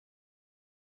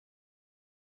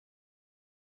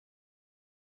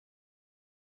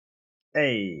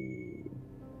Hey.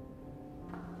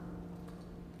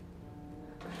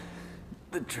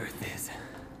 The truth is,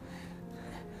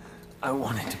 I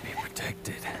wanted to be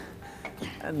protected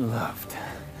and loved,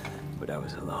 but I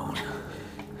was alone.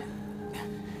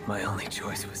 My only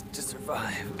choice was to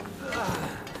survive.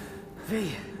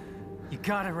 V, you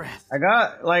gotta rest.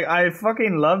 I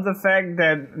fucking love the fact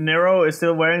that Nero is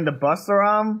still wearing the Buster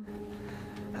arm.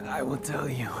 I will tell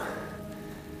you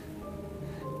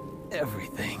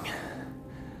everything.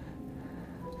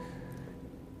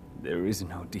 There is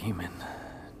no demon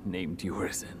named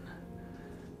Riiser.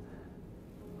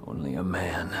 Only a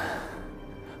man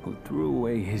who threw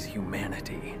away his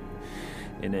humanity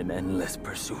in an endless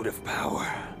pursuit of power.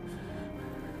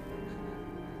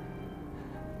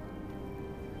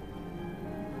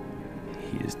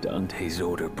 He is Dante's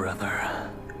older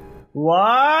brother.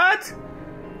 What?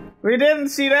 We didn't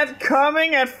see that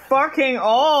coming at fucking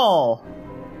all.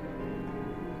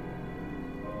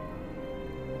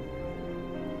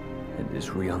 And his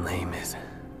real name is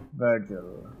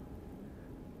Virgil.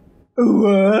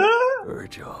 What?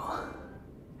 Virgil.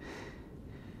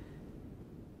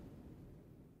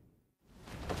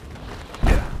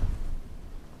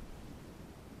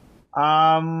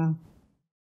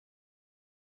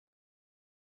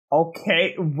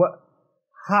 Okay, what?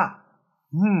 How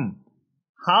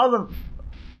the...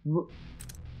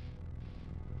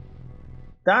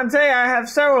 Dante, I have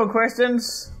several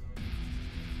questions.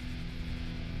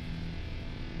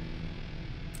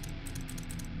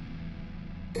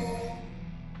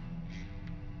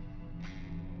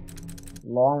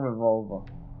 Long revolver.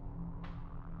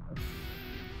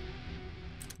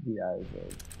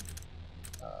 Riiser.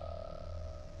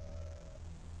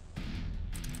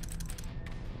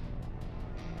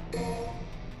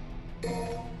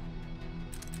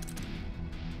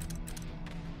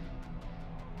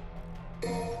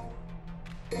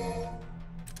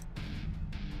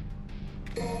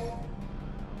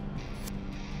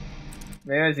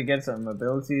 Maybe I should get some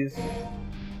abilities.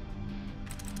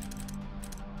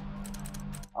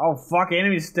 Oh fuck,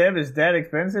 enemy step is that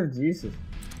expensive? Jesus.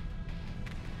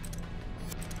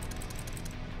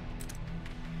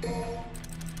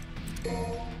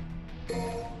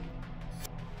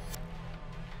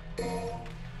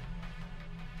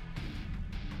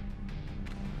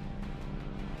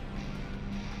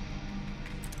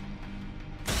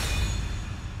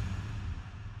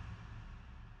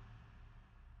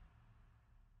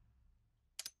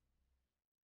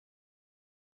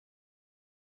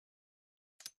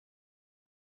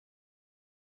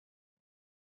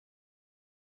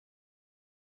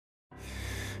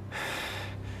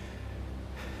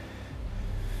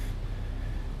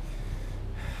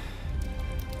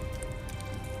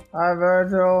 Hi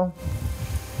Virgil.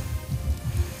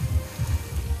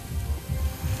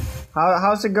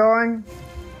 How's it going?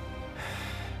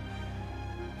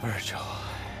 Virgil.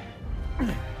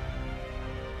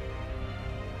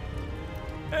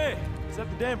 Hey, is that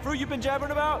the damn fruit you've been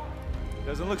jabbering about?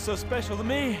 Doesn't look so special to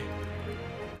me.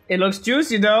 It looks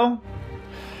juicy though.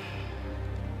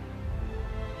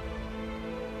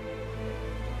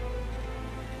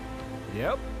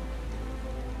 Yep.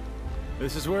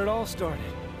 This is where it all started.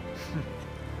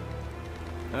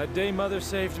 That day Mother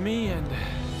saved me and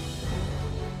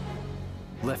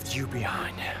left you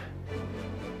behind.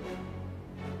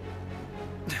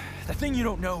 The thing you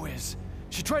don't know is,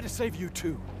 she tried to save you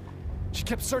too. She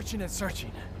kept searching and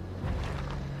searching.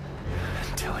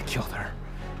 Until I killed her.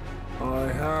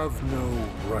 I have no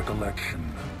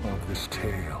recollection of this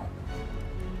tale.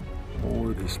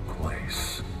 Or this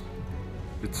place.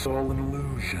 It's all an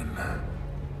illusion.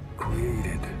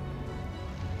 Created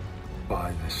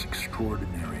by this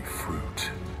extraordinary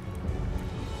fruit.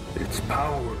 Its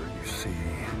power, you see,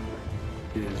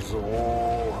 is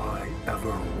all I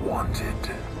ever wanted.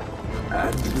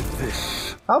 And with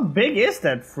this... How big is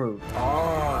that fruit?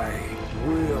 I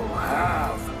will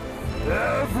have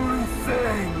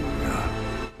everything!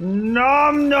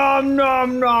 Nom nom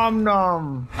nom nom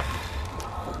nom!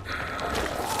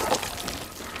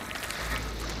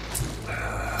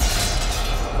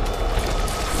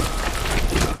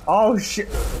 Oh shit.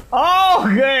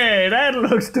 Okay, that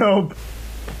looks dope.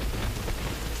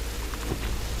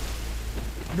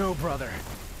 No, brother.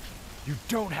 You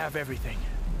don't have everything.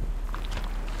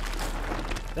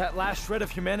 That last shred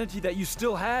of humanity that you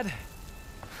still had,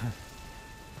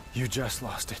 you just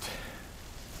lost it.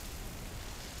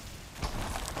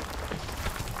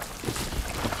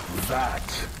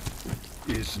 That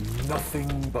is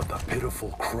nothing but the pitiful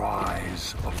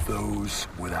cries of those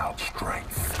without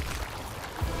strength.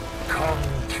 Come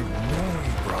to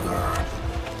me, brother.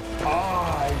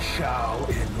 I shall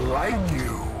enlighten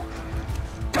you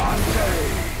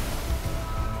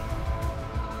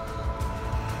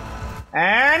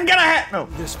And get a hat! No.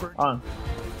 This for On.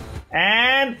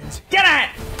 And get a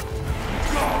hat!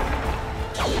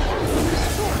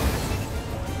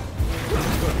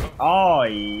 Oh,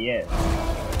 yes.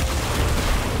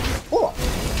 Oh.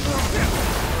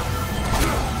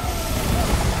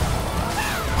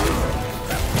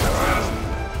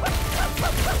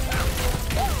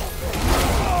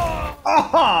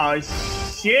 Oh,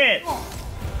 shit.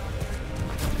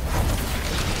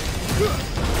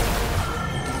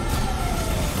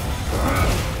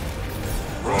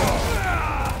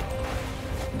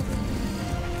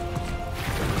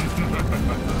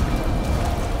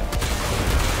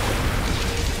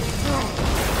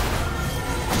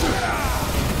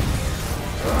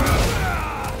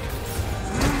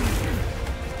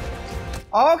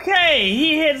 Okay,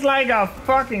 he hits like a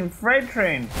fucking freight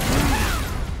train.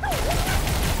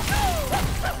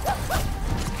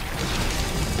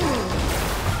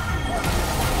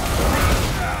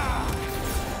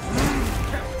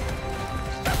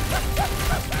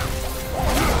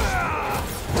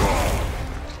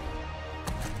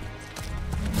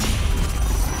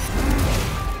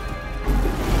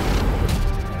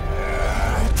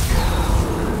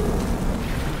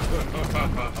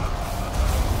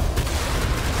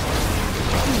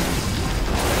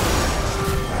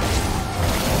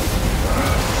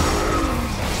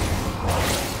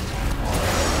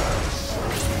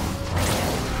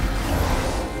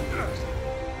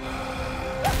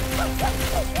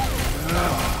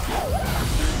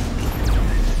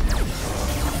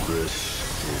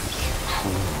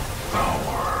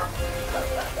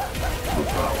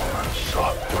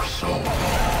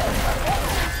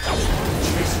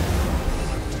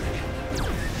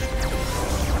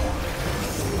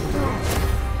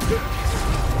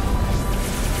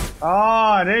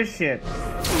 Oh, this shit.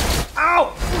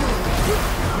 Ow!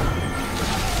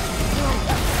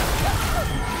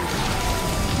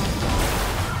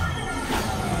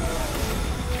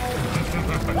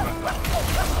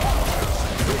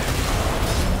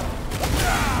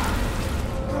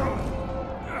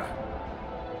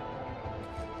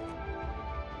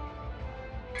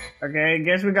 Okay,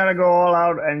 guess we gotta go all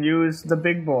out and use the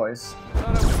big boys.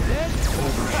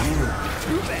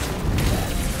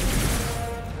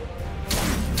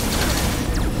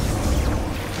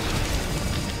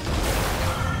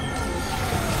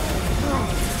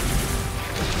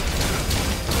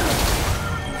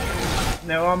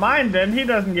 Never mind then, he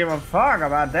doesn't give a fuck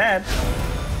about that.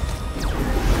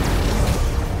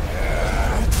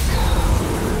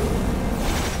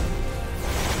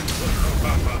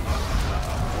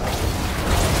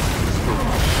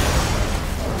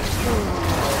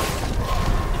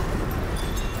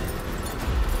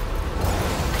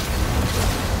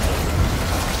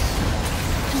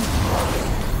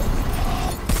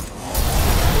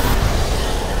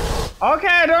 Okay,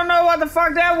 I don't know what the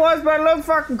fuck that was, but it looked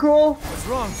fucking cool. What's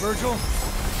wrong, Virgil?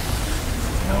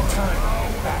 No time.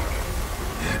 Back.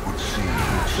 It would seem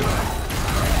so.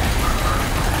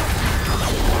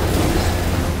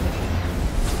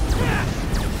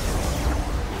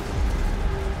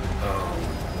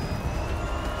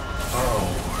 How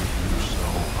were you so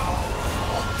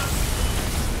powerful?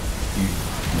 You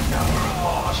never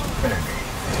lost anything.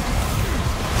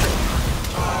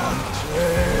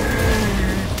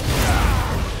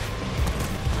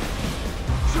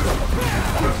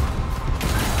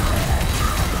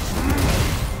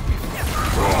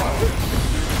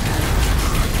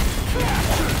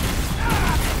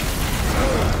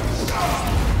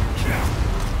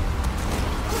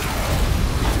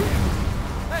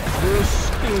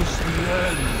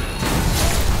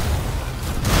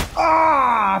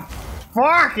 Ah,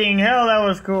 fucking hell, that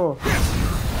was cool.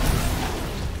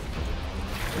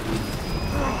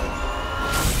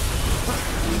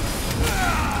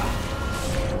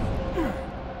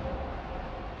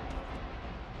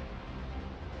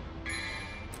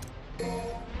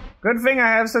 Good thing I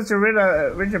have such a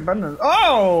rich abundance.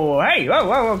 Oh, hey, whoa,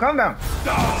 whoa, whoa, calm down.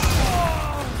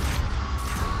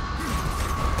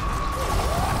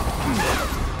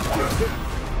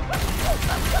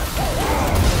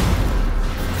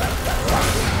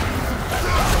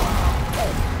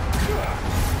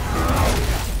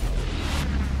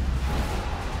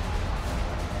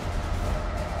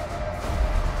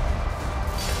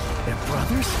 They're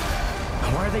brothers?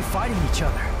 Why are they fighting each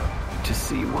other? To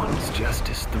see one's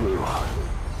justice through,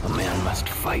 a man must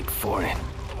fight for it,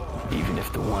 even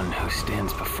if the one who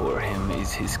stands before him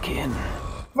is his kin.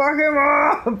 Fuck him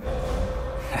up!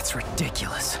 That's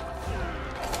ridiculous.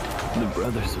 The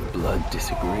brothers of blood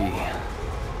disagree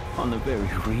on the very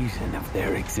reason of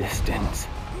their existence.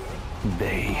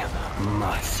 They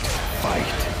must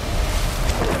fight.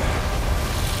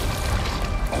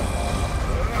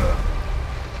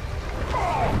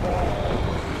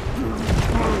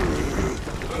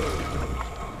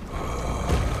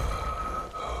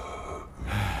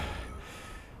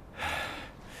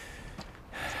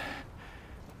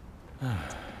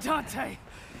 Dante!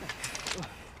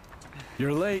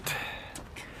 You're late.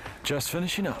 Just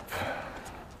finishing up.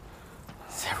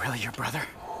 Is that really your brother?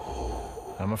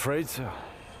 I'm afraid so.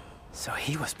 So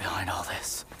he was behind all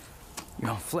this.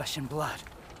 Your own flesh and blood.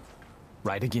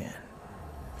 Right again.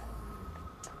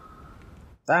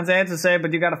 Sounds sad to say,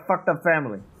 but you got a fucked up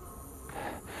family.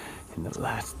 In the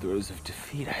last throes of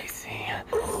defeat, I see.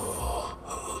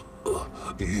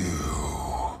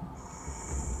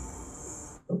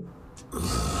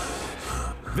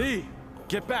 V,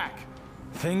 get back.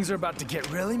 Things are about to get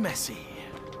really messy.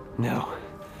 No.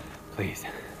 Please.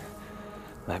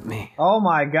 Let me. Oh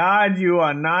my god, you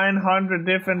are 900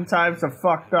 different types of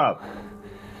fucked up.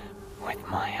 With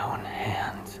my own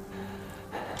hands.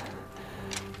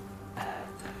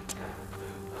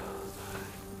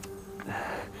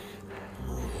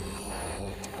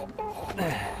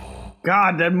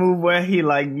 God, that move where he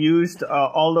like used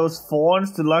all those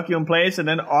thorns to lock you in place and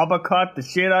then uppercut the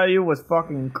shit out of you was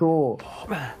fucking cool.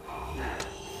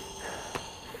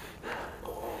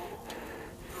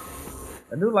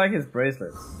 I do like his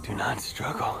bracelets. Do not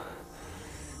struggle.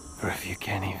 For if you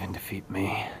can't even defeat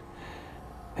me,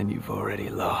 then you've already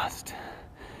lost.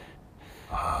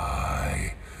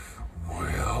 I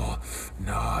will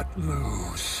not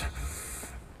lose.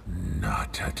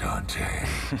 Not to Dante.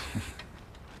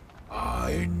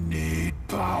 I need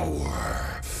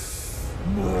power.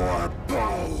 More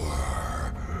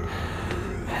power.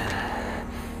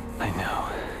 I know.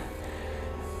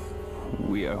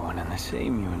 We are one and the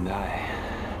same, you and I.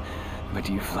 But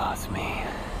you've lost me,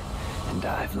 and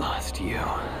I've lost you.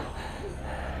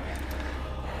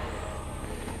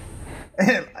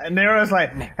 And Nero's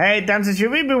like, hey, Dante,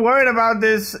 should we be worried about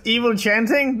this evil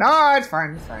chanting? No, it's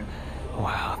fine, it's fine.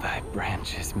 While thy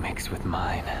branches mix with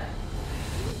mine,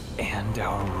 and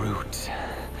our roots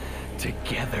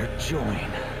together join.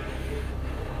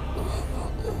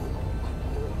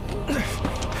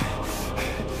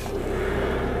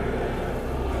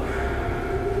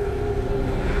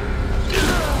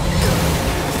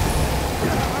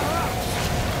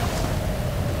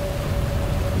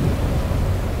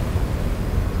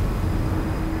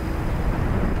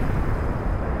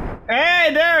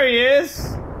 Hey, there he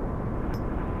is!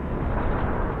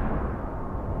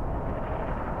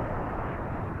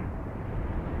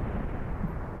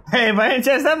 Hey, by any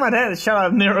chance, that might have shut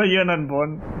up, Nero, you're not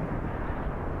born.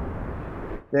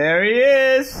 There he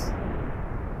is!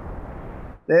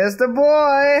 There's the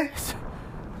boy!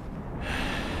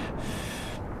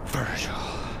 Virgil.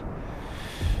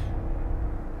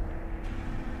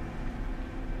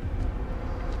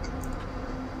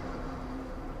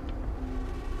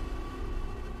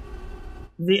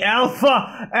 The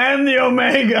Alpha and the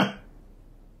Omega!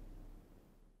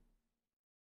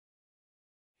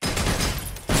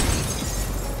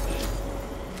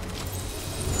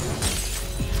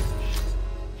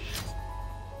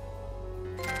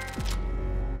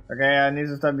 Okay, I need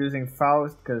to stop using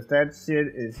Faust, because that shit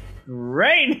is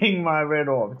draining my red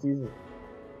orb. Jesus.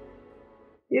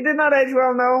 He did not age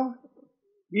well, no.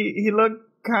 He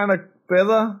looked kind of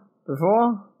better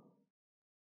before.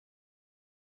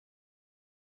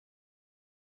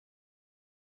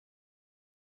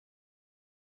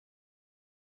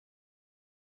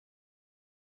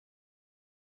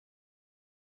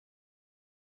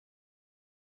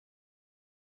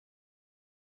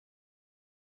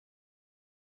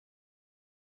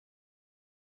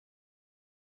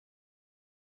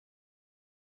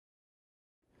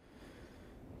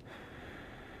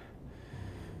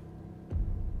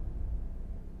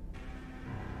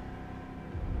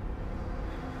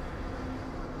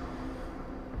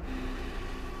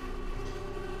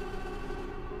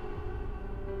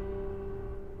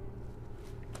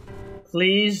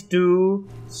 Please do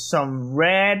some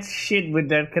rad shit with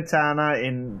that katana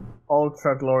in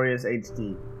Ultra Glorious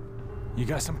HD. You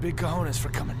got some big cojones for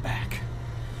coming back.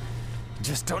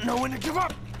 Just don't know when to give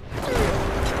up.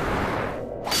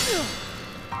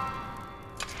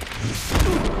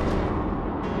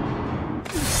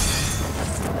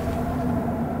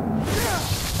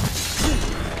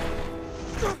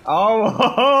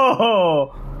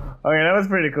 Oh, okay, that was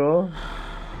pretty cool.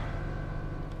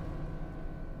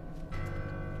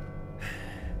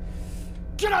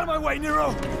 Get out of my way,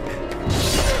 Nero!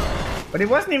 But he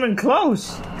wasn't even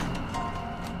close.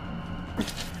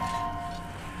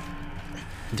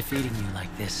 Defeating you like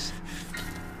this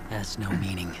has no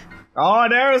meaning. Oh,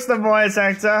 there's the voice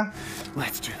actor.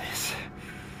 Let's do this.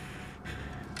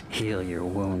 Heal your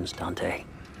wounds, Dante.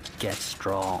 Get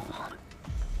strong.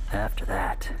 After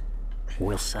that,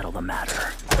 we'll settle the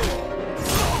matter.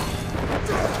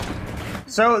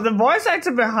 So the voice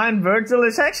actor behind Virgil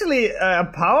is actually a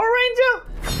Power Ranger?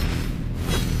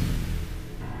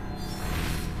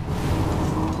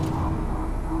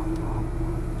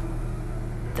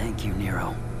 Thank you,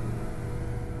 Nero.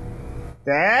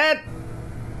 Dad?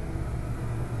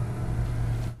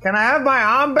 Can I have my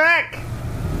arm back?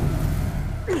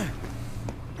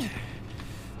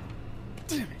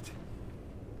 Damn it.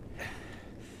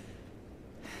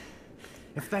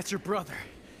 If that's your brother,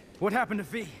 what happened to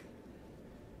V?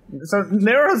 So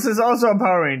Nero's is also a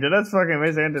Power Ranger. That's fucking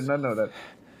amazing. I did not know that.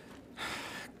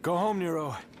 Go home,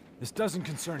 Nero. This doesn't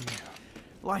concern you.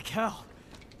 Like hell.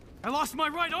 I lost my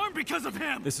right arm because of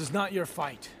him! This is not your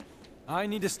fight. I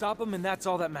need to stop him, and that's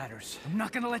all that matters. I'm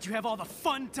not gonna let you have all the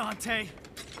fun, Dante!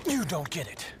 You don't get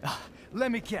it.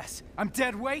 Let me guess. I'm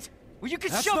dead weight? Well, you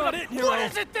can show it! Nero. What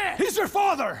is it then? He's your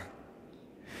father!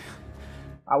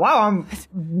 Wow, I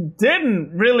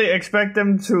didn't really expect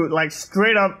them to, like,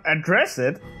 straight up address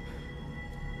it.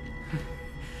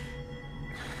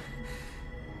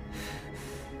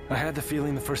 I had the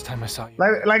feeling the first time I saw you.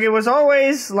 Like it was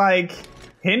always, like,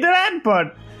 hinted at,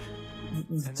 but...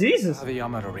 Jesus. How the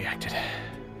Yamato reacted.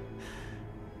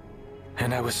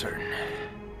 And I was certain.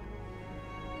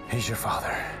 He's your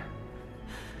father.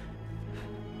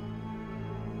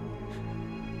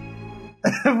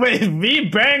 Wait, V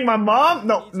bang my mom?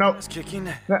 No, no. Kicking.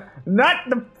 Not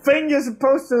the thing you're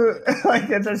supposed to, like,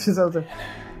 attach yourself to.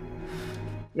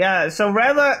 Yeah, so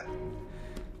rather...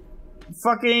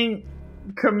 fucking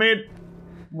commit...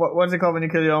 What's it called when you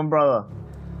kill your own brother?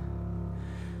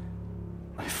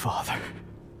 My father.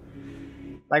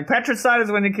 Like, patricide is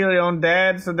when you kill your own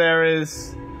dad, so there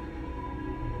is...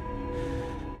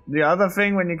 the other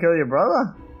thing when you kill your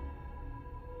brother?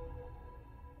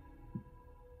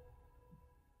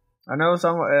 I know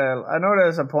I know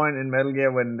there's a point in Metal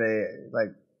Gear when they,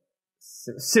 like,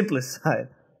 simplicide.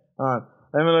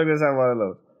 Let me look this up while it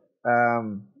loads.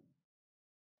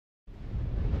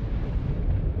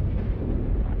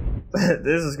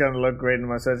 This is gonna look great in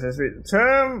my search history.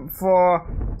 Term for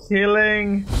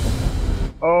killing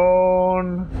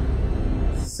own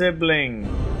sibling.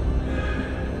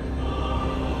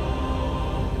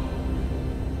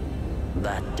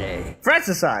 That day,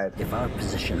 Fratricide. if our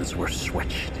positions were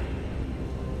switched,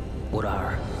 would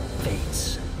our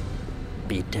fates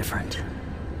be different?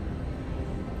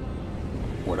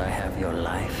 Would I have your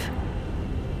life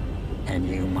and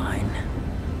you mine?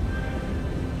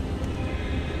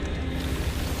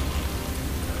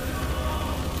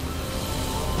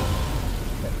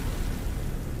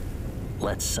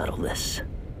 Let's settle this.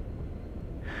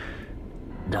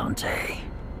 Dante.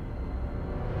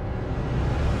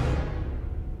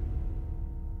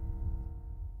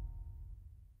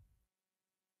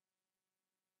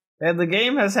 And the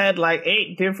game has had like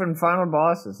 8 different final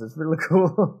bosses. It's really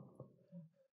cool.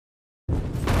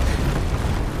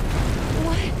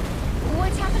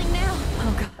 What's happening now?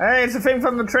 Oh god. Hey, it's a thing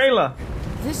from the trailer.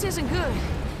 This isn't good.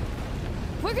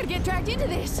 We're gonna get dragged into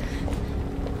this.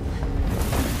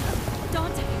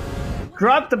 Dante.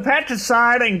 Drop the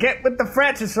patricide and get with the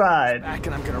fratricide. Back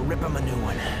and I'm gonna rip him a new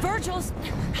one. Virgil's.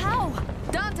 How?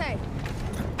 Dante.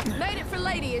 Made it for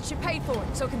Lady and she paid for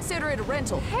it, so consider it a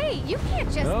rental. Hey, you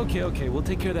can't just... Okay, we'll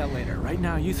take care of that later. Right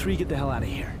now, you three get the hell out of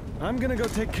here. I'm gonna go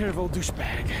take care of old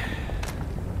douchebag.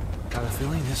 Got a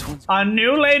feeling this one's... A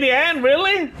new Lady Anne,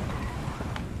 really?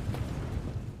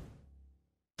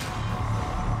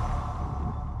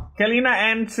 Kalina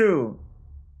Anne 2.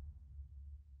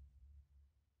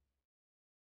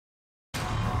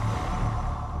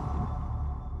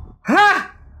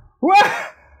 Ha! What?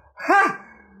 Ha!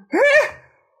 Heh!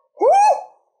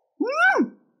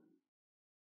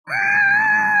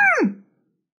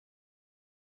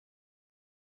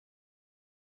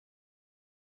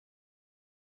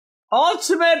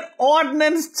 Ultimate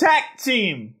Ordnance Tag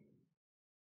Team.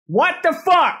 What the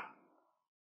fuck?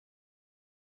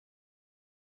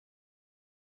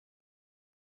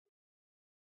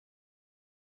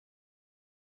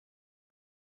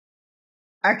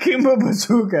 Akimbo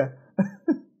Bazooka.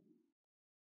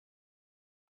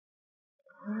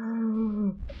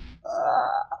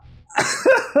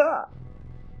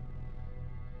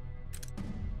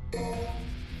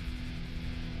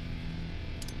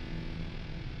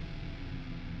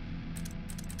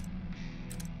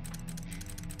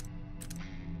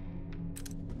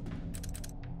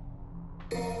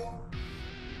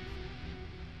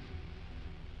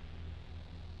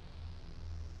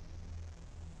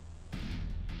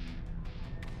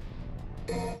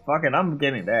 Fuck it, I'm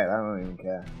getting that. I don't even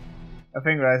care. I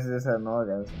think Riiser just had an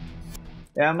orgasm.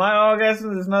 Yeah, my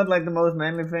orgasm is not like the most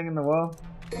manly thing in the world.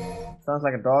 Sounds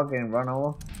like a dog getting run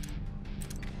over.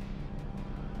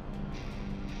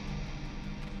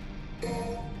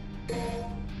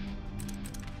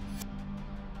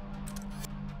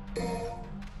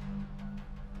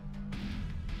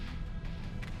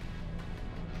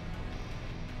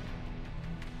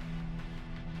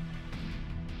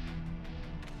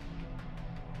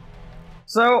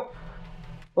 So,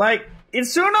 like,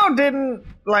 Itsuno didn't,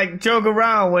 like, joke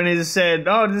around when he said,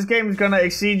 oh, this game is gonna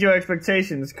exceed your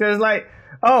expectations. Cause, like,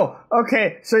 oh,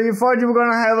 okay, so you thought you were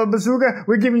gonna have a bazooka?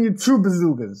 We're giving you 2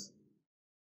 bazookas.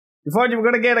 You thought you were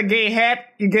gonna get a gay hat?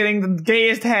 You're getting the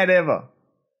gayest hat ever.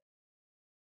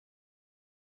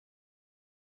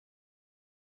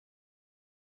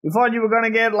 You thought you were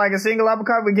gonna get, like, a single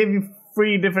uppercut? We give you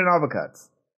 3 different uppercuts.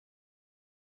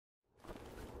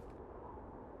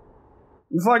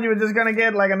 You thought you were just gonna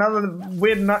get like another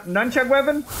weird nunchuck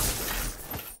weapon?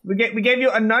 We gave you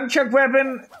a nunchuck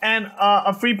weapon and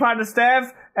a 3-parted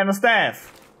staff and a staff.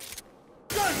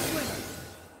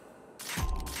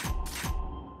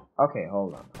 Okay,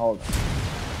 hold on.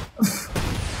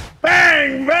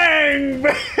 Bang, bang,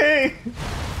 bang!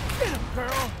 Get him,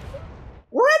 girl.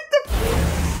 What the?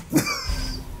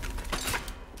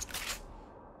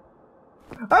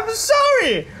 I'm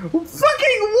sorry.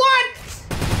 Fucking what?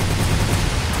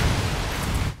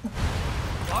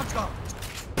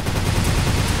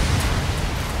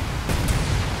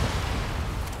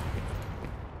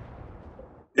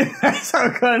 That's how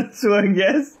guns work,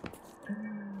 yes.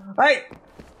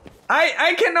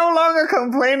 I can no longer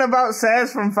complain about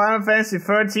Sass from Final Fantasy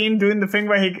 13 doing the thing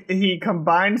where he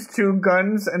combines 2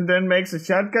 guns and then makes a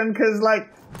shotgun, cause like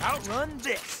outrun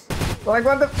this. Like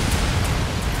what the?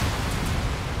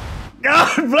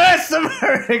 God bless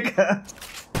America.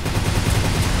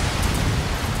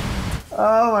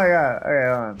 Oh my god. Okay,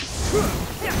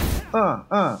 hold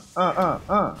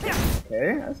on.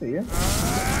 Okay, I see you.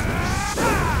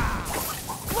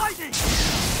 Lightning!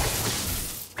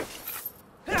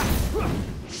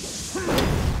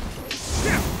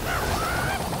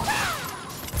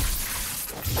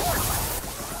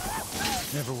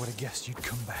 Never would have guessed you'd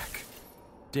come back.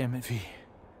 Damn it, V.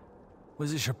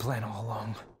 Was this your plan all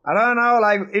along? I don't know,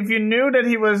 like, if you knew that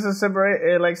he was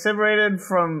separated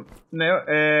from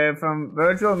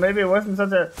Virgil, maybe it wasn't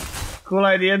such a cool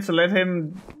idea to let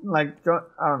him, like, join.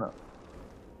 I don't know.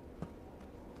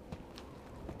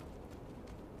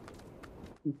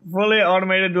 Fully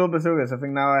automated dual bazookas. I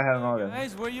think now I have an organ.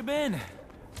 Guys, where you been?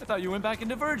 I thought you went back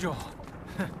into Virgil.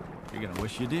 You're gonna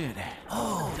wish you did.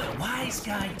 Oh, the wise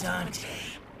guy Dante.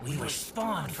 We were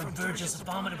spawned from Virgil's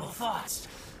abominable thoughts.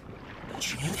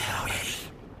 But you knew that already.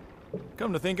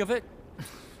 Come to think of it,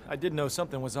 I did know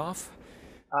something was off.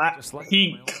 Just like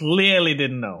he clearly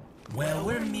didn't know. Well,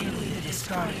 we're merely the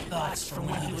discarded thoughts from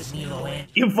when he was Nilo and...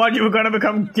 You thought you were gonna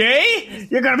become gay?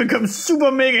 You're gonna become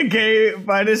super mega gay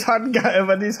by this hot guy,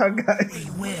 by these hot guys.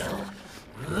 We will.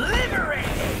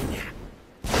 Liberating!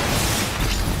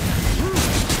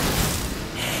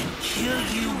 And kill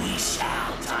you we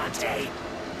shall, Dante.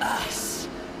 Us,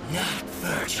 not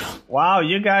Virgil. Wow,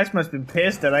 you guys must be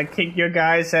pissed that I kicked your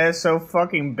guys' ass so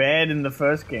fucking bad in the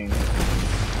first game.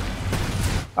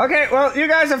 Okay, well, you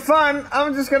guys have fun.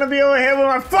 I'm just gonna be over here with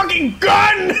my fucking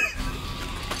gun!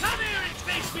 Come here and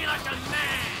face me like a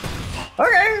man!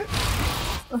 Okay.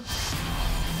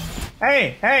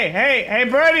 Hey,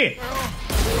 Birdie!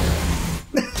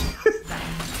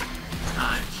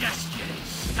 I'm just getting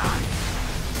started.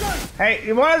 Hey,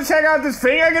 you wanna check out this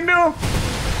thing I can do?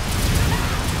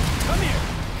 Come here!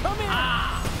 Come here!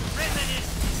 Ah,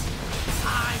 reminiscence.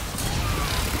 I'm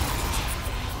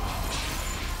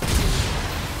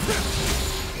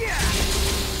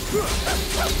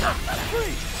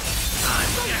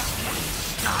just getting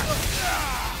started.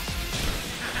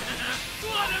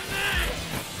 What a mess!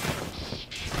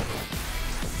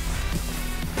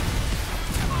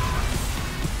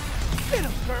 Get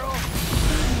him, girl!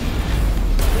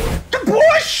 The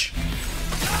push!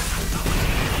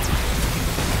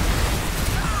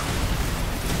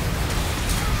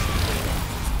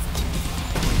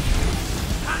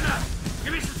 Anna,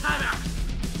 give me some time out.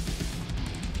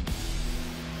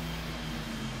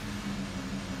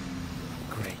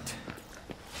 Great.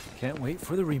 Can't wait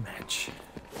for the rematch.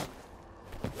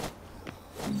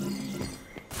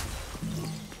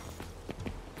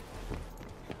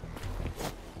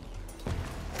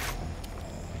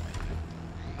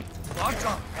 Locked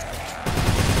on.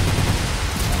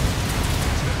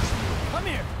 Come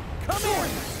here! Come here!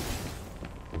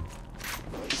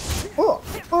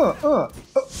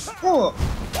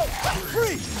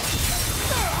 Freeze!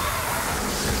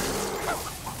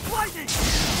 Lightning!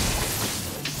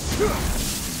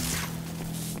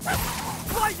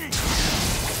 Lightning!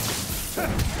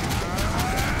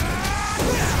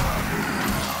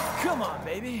 Come on,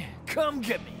 baby. Come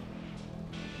get me.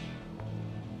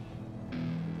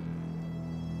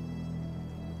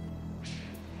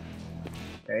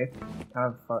 Okay.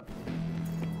 Have fun.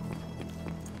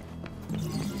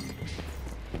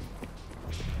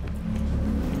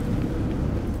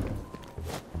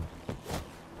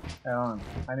 Hang on.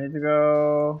 I need to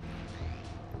go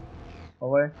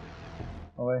away.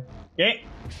 Away. Yeah.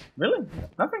 Really?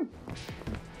 Nothing.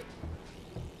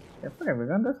 Yeah, okay, we're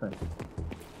going this way.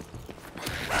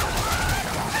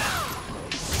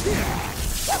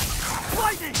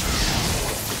 Lightning!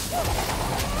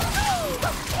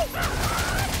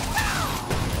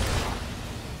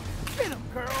 Get him,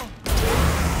 girl!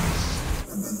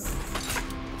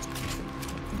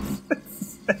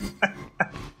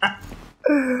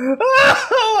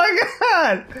 Oh my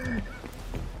god!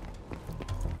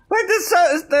 Like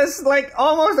there's like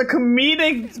almost a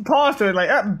comedic pause to it, like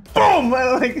boom!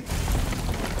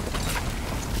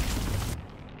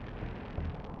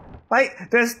 Like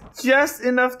there's just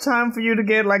enough time for you to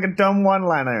get like a dumb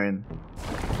one-liner in.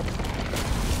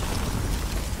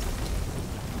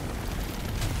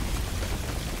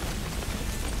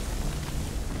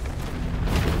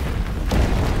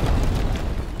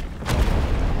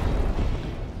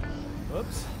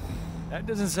 Oops. That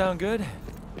doesn't sound good.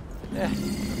 Yeah,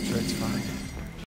 I'm sure it's fine.